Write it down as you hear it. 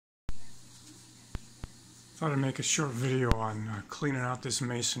Thought I'd make a short video on cleaning out this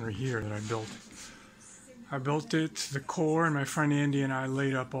masonry heater that I built. I built it to the core, and my friend Andy and I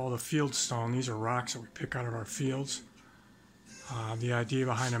laid up all the field stone. These are rocks that we pick out of our fields. The idea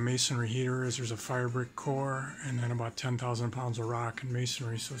behind a masonry heater is there's a fire brick core and then about 10,000 pounds of rock and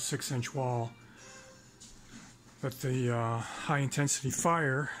masonry, so a 6-inch wall. But the high intensity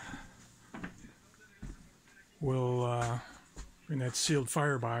fire will, in that sealed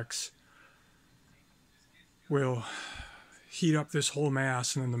firebox, will heat up this whole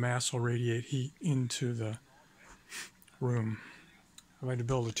mass, and then the mass will radiate heat into the room. I'd like to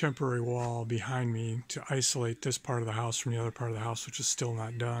build a temporary wall behind me to isolate this part of the house from the other part of the house, which is still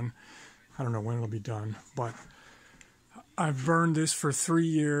not done. I don't know when it'll be done, but I've burned this for 3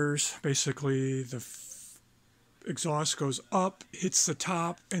 years. Basically, the exhaust goes up, hits the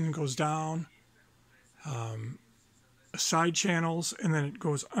top, and goes down side channels, and then it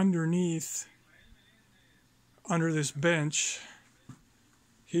goes underneath, under this bench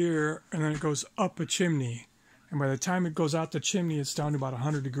here, and then it goes up a chimney. And by the time it goes out the chimney, it's down to about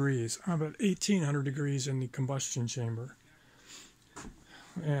 100 degrees. I'm about 1,800 degrees in the combustion chamber.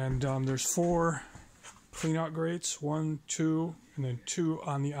 And there's 4 clean-out grates, 1, 2, and then 2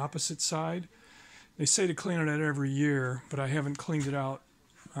 on the opposite side. They say to clean it out every year, but I haven't cleaned it out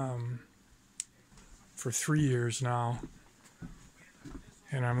for 3 years now.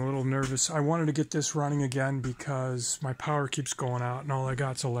 And I'm a little nervous. I wanted to get this running again because my power keeps going out and all I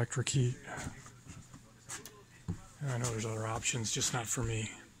got is electric heat. And I know there's other options, just not for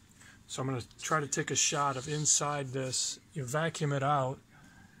me. So I'm going to try to take a shot of inside this. You vacuum it out.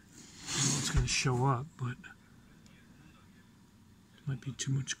 I know it's going to show up, but it might be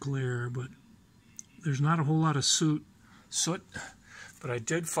too much glare. But there's not a whole lot of soot. But I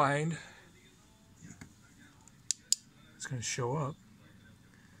did find, it's going to show up,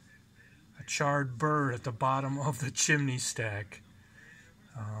 a charred bird at the bottom of the chimney stack.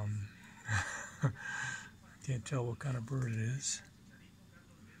 Can't tell what kind of bird it is.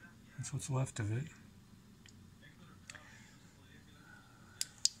 That's what's left of it.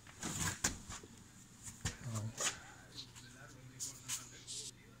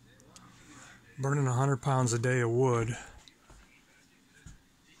 Burning 100 pounds a day of wood,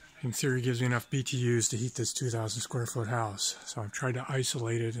 in theory, gives me enough BTUs to heat this 2,000 square foot house. So I've tried to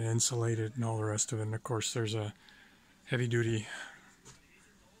isolate it and insulate it and all the rest of it. And of course, there's a heavy duty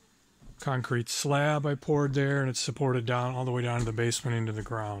concrete slab I poured there, and it's supported down all the way down to the basement into the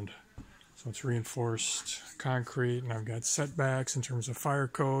ground. So it's reinforced concrete, and I've got setbacks in terms of fire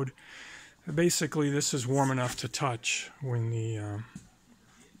code. Basically, this is warm enough to touch when the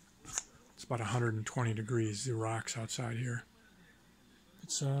it's about 120 degrees, the rocks outside here.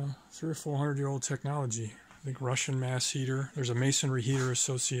 It's 300 or 400 year old technology. I think Russian mass heater. There's a Masonry Heater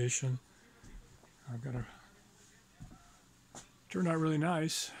Association. I've got a, turned out really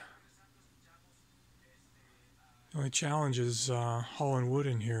nice. The only challenge is hauling wood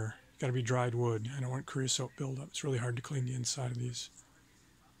in here. Got to be dried wood. I don't want creosote buildup. It's really hard to clean the inside of these.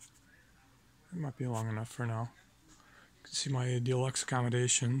 It might be long enough for now. You can see my deluxe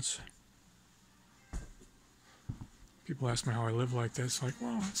accommodations. People ask me how I live like this. Like,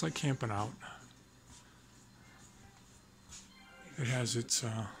 well, it's like camping out. It has its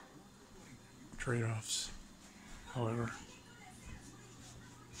trade-offs, however.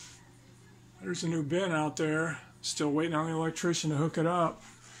 There's a new bin out there. Still waiting on the electrician to hook it up.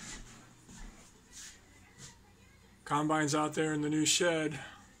 Combine's out there in the new shed.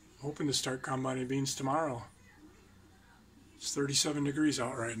 Hoping to start combining beans tomorrow. It's 37 degrees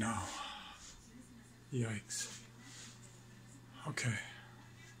out right now. Yikes. Okay.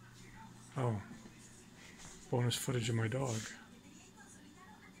 Oh. Bonus footage of my dog.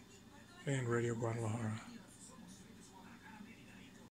 And Radio Guadalajara.